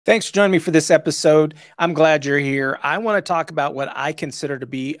Thanks for joining me for this episode. I'm glad you're here. I want to talk about what I consider to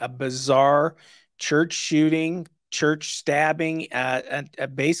be a bizarre church shooting, church stabbing,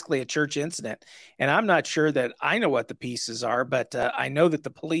 basically a church incident. And I'm not sure that I know what the pieces are, but I know that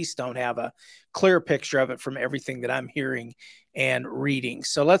the police don't have a clear picture of it from everything that I'm hearing and reading.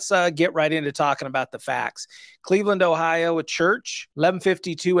 So let's get right into talking about the facts. Cleveland, Ohio, a church,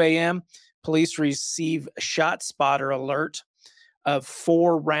 11:52 a.m. Police receive shot spotter alert of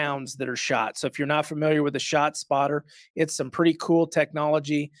 4 rounds that are shot. So if you're not familiar with a shot spotter, it's some pretty cool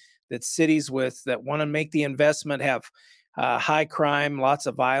technology that cities with that want to make the investment have high crime, lots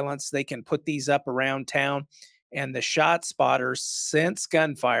of violence. They can put these up around town. And the shot spotters sense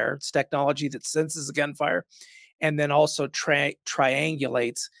gunfire. It's technology that senses gunfire and then also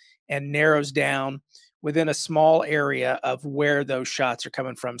triangulates and narrows down within a small area of where those shots are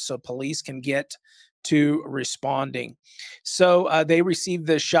coming from so police can get to responding. So they received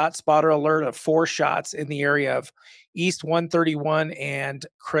the shot spotter alert of 4 shots in the area of East 131 and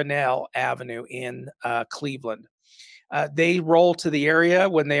Crenell Avenue in Cleveland. They roll to the area.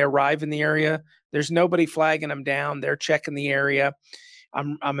 When they arrive in the area, there's nobody flagging them down. They're checking the area.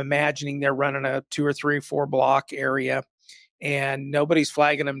 I'm imagining they're running a 2 or 3 or 4 block area and nobody's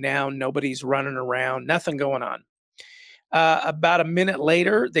flagging them down. Nobody's running around, nothing going on. About a minute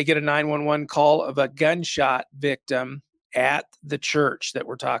later, they get a 911 call of a gunshot victim at the church that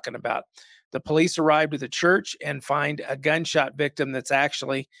we're talking about. The police arrived at the church and find a gunshot victim that's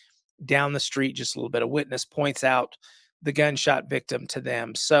actually down the street just a little bit. A witness points out the gunshot victim to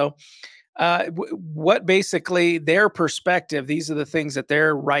them. So what basically their perspective, these are the things that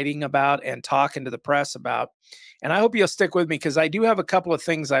they're writing about and talking to the press about. And I hope you'll stick with me because I do have a couple of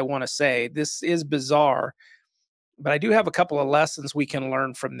things I want to say. This is bizarre, but I do have a couple of lessons we can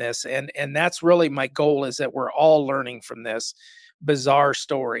learn from this. And that's really my goal, is that we're all learning from this bizarre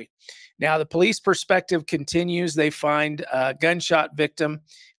story. Now, the police perspective continues. They find a gunshot victim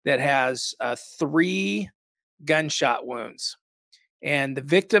that has 3 gunshot wounds. And the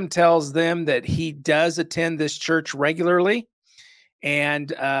victim tells them that he does attend this church regularly. And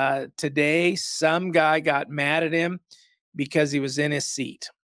today, some guy got mad at him because he was in his seat.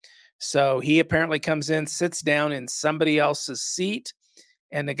 So he apparently comes in, sits down in somebody else's seat,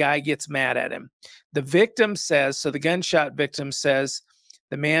 and the guy gets mad at him. The victim says, so the gunshot victim says,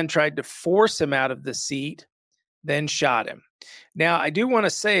 the man tried to force him out of the seat, then shot him. Now, I do want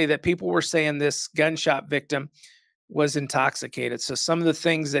to say that people were saying this gunshot victim was intoxicated. So some of the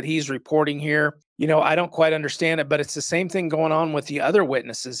things that he's reporting here, I don't quite understand it, but it's the same thing going on with the other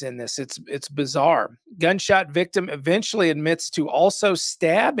witnesses in this. It's bizarre. Gunshot victim eventually admits to also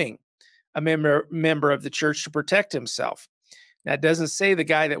stabbing a member of the church to protect himself. That doesn't say the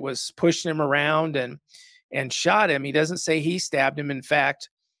guy that was pushing him around and shot him. He doesn't say he stabbed him. In fact,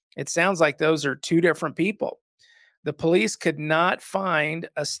 it sounds like those are 2 different people. The police could not find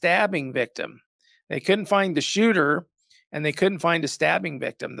a stabbing victim. They couldn't find the shooter, and they couldn't find a stabbing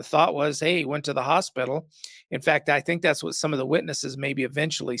victim. The thought was, hey, he went to the hospital. In fact, I think that's what some of the witnesses maybe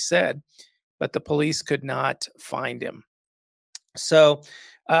eventually said, but the police could not find him. So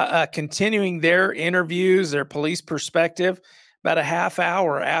continuing their interviews, their police perspective, about a half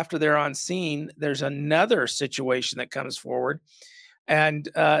hour after they're on scene, there's another situation that comes forward. And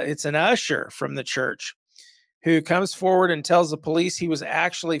it's an usher from the church who comes forward and tells the police he was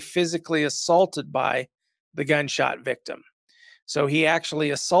actually physically assaulted by the gunshot victim. So he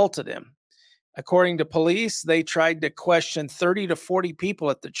actually assaulted him. According to police, they tried to question 30 to 40 people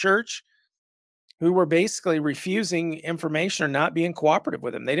at the church who were basically refusing information or not being cooperative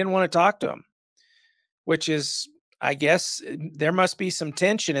with him. They didn't want to talk to him, which is, I guess, there must be some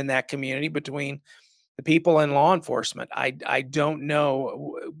tension in that community between the people in law enforcement. I don't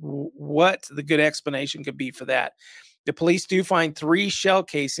know what the good explanation could be for that. The police do find 3 shell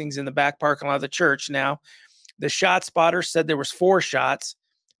casings in the back parking lot of the church. Now, the shot spotter said there was 4 shots.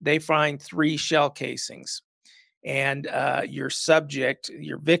 They find 3 shell casings. And your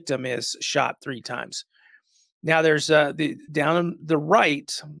victim is shot 3 times. Now, there's down on the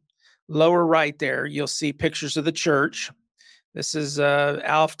right, lower right there, you'll see pictures of the church. This is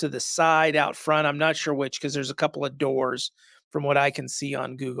off to the side, out front. I'm not sure which, because there's a couple of doors from what I can see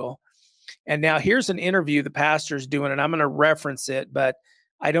on Google. And now here's an interview the pastor's doing, and I'm going to reference it, but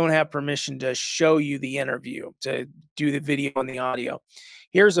I don't have permission to show you the interview, to do the video and the audio.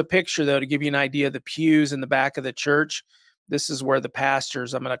 Here's a picture, though, to give you an idea of the pews in the back of the church. This is where the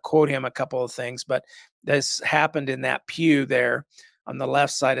pastors, I'm going to quote him a couple of things, but this happened in that pew there on the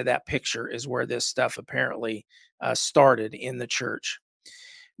left side of that picture is where this stuff apparently started in the church.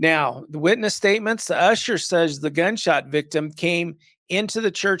 Now, the witness statements, the usher says the gunshot victim came into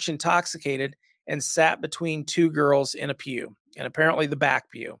the church intoxicated and sat between two girls in a pew, and apparently the back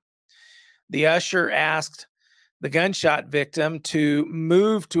pew. The usher asked the gunshot victim to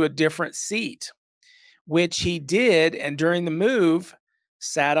move to a different seat, which he did, and during the move,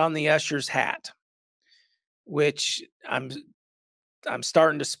 sat on the usher's hat, which I'm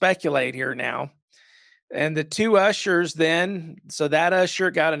starting to speculate here now. And the two ushers then, so that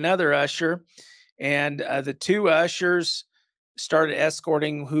usher got another usher, and the two ushers started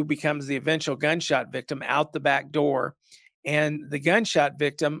escorting who becomes the eventual gunshot victim out the back door. And the gunshot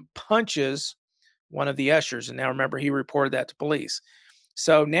victim punches one of the ushers. And now remember, he reported that to police.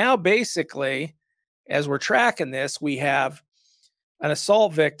 So now basically, as we're tracking this, we have an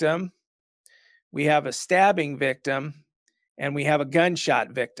assault victim, we have a stabbing victim, and we have a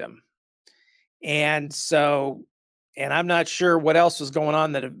gunshot victim. And so, and I'm not sure what else was going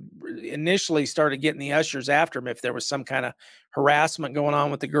on that initially started getting the ushers after him, if there was some kind of harassment going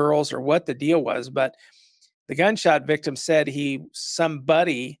on with the girls or what the deal was. But the gunshot victim said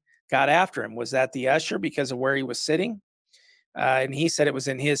somebody got after him. Was that the usher because of where he was sitting? And he said it was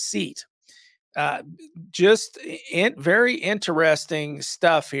in his seat. Just very interesting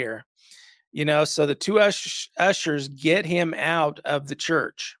stuff here. So the two ushers get him out of the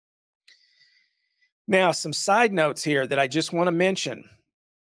church. Now, some side notes here that I just want to mention.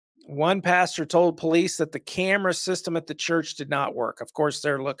 One pastor told police that the camera system at the church did not work. Of course,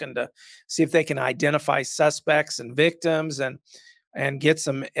 they're looking to see if they can identify suspects and victims and get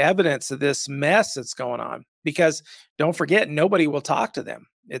some evidence of this mess that's going on. Because don't forget, nobody will talk to them.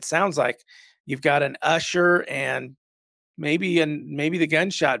 It sounds like you've got an usher and maybe the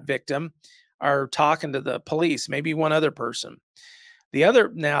gunshot victim are talking to the police, maybe one other person.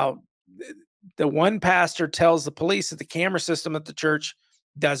 The one pastor tells the police that the camera system at the church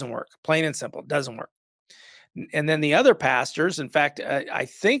doesn't work. Plain and simple, doesn't work. And then the other pastors, in fact, I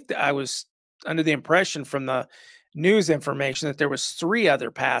think that I was under the impression from the news information that there was 3 other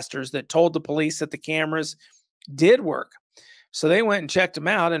pastors that told the police that the cameras did work. So they went and checked them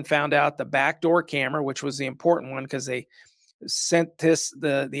out and found out the backdoor camera, which was the important one because they sent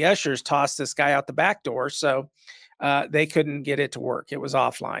the ushers tossed this guy out the back door. So they couldn't get it to work. It was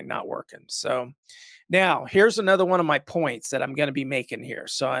offline, not working. So now here's another one of my points that I'm going to be making here.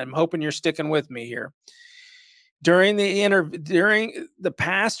 So I'm hoping you're sticking with me here. During the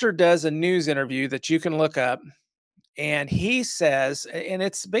pastor does a news interview that you can look up, and he says, and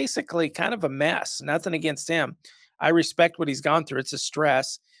it's basically kind of a mess, nothing against him. I respect what he's gone through. It's a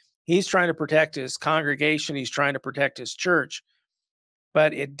stress. He's trying to protect his congregation. He's trying to protect his church,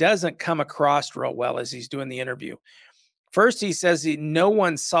 but it doesn't come across real well as he's doing the interview. First, he says no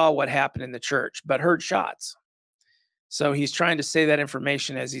one saw what happened in the church, but heard shots. So he's trying to say that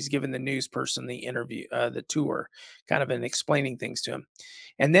information as he's giving the news person the interview, the tour, kind of in explaining things to him.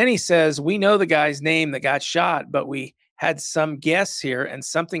 And then he says, we know the guy's name that got shot, but we had some guests here and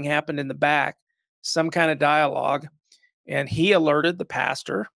something happened in the back, some kind of dialogue. And he alerted the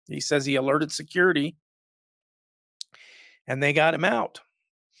pastor. He says he alerted security and they got him out.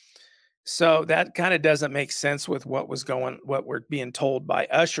 So that kind of doesn't make sense with what we're being told by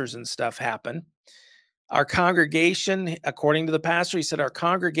ushers and stuff happened. Our congregation, according to the pastor, he said our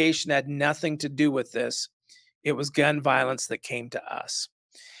congregation had nothing to do with this. It was gun violence that came to us.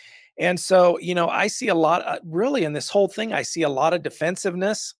 And so, I see a lot, really in this whole thing, I see a lot of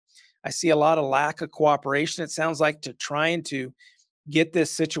defensiveness. I see a lot of lack of cooperation. It sounds like to trying to get this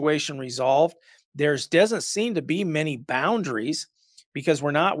situation resolved. There doesn't seem to be many boundaries because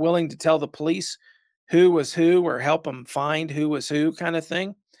we're not willing to tell the police who was who or help them find who was who kind of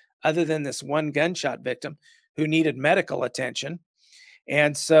thing, other than this one gunshot victim who needed medical attention.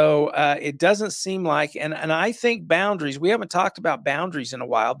 And so it doesn't seem like, and I think boundaries, we haven't talked about boundaries in a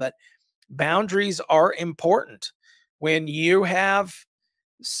while, but boundaries are important. When you have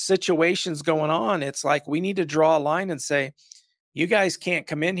situations going on, it's like we need to draw a line and say, you guys can't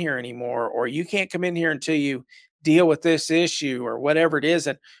come in here anymore, or you can't come in here until you deal with this issue or whatever it is.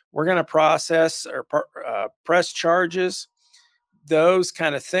 And we're going to process or press charges, those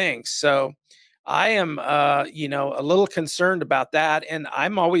kind of things. So I am, a little concerned about that. And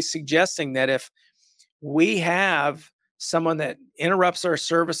I'm always suggesting that if we have someone that interrupts our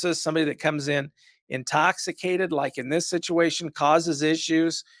services, somebody that comes in intoxicated, like in this situation, causes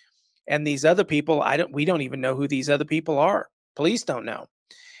issues, and these other people, we don't even know who these other people are. Police don't know.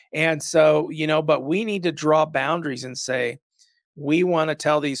 And so, but we need to draw boundaries and say, we want to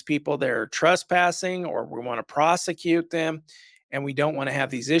tell these people they're trespassing, or we want to prosecute them, and we don't want to have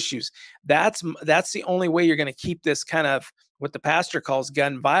these issues. That's the only way you're going to keep this kind of what the pastor calls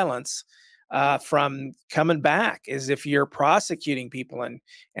gun violence from coming back is if you're prosecuting people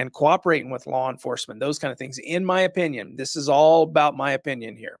and cooperating with law enforcement, those kind of things. In my opinion, this is all about my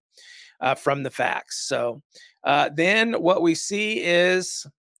opinion here from the facts. So then what we see is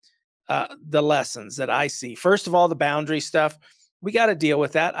the lessons that I see. First of all, the boundary stuff. We got to deal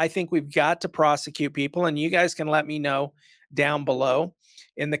with that. I think we've got to prosecute people, and you guys can let me know down below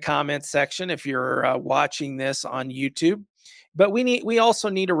in the comments section if you're watching this on YouTube. But we also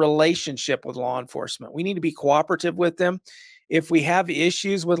need a relationship with law enforcement. We need to be cooperative with them. If we have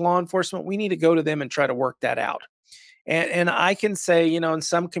issues with law enforcement, we need to go to them and try to work that out. And I can say, you know, in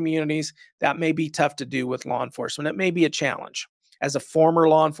some communities that may be tough to do with law enforcement. It may be a challenge. As a former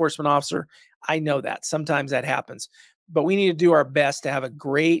law enforcement officer, I know that sometimes that happens, but we need to do our best to have a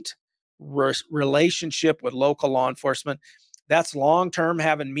great relationship with local law enforcement. That's long-term,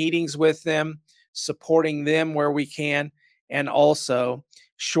 having meetings with them, supporting them where we can, and also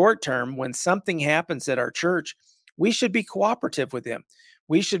short-term, when something happens at our church, we should be cooperative with them.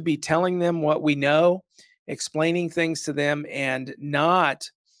 We should be telling them what we know, explaining things to them, and not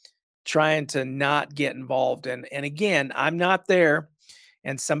trying to not get involved. And again, I'm not there,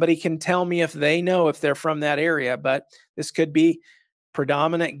 and somebody can tell me if they know if they're from that area, but this could be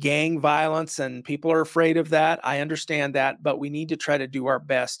predominant gang violence and people are afraid of that. I understand that, but we need to try to do our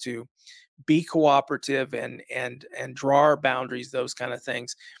best to be cooperative and draw our boundaries, those kind of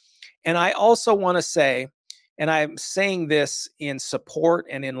things. And I also want to say, and I'm saying this in support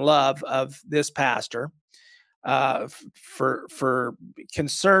and in love of this pastor, for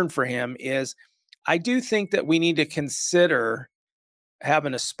concern for him, is I do think that we need to consider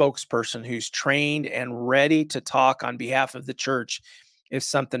having a spokesperson who's trained and ready to talk on behalf of the church if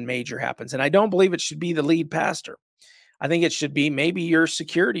something major happens. And I don't believe it should be the lead pastor. I think it should be maybe your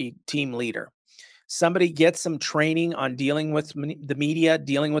security team leader. Somebody get some training on dealing with the media,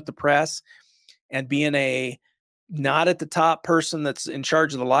 dealing with the press, and being a not at the top person that's in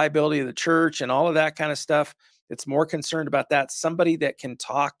charge of the liability of the church and all of that kind of stuff. That's more concerned about that. Somebody that can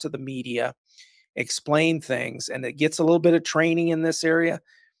talk to the media, explain things, and it gets a little bit of training in this area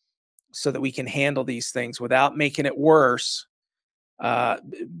so that we can handle these things without making it worse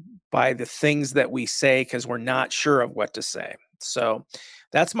by the things that we say because we're not sure of what to say. So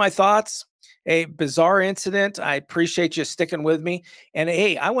that's my thoughts. A bizarre incident. I appreciate you sticking with me. And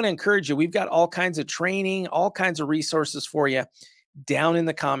hey, I want to encourage you. We've got all kinds of training, all kinds of resources for you down in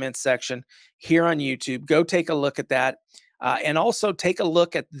the comments section here on YouTube. Go take a look at that. And also take a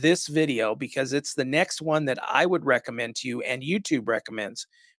look at this video because it's the next one that I would recommend to you and YouTube recommends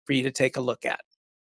for you to take a look at.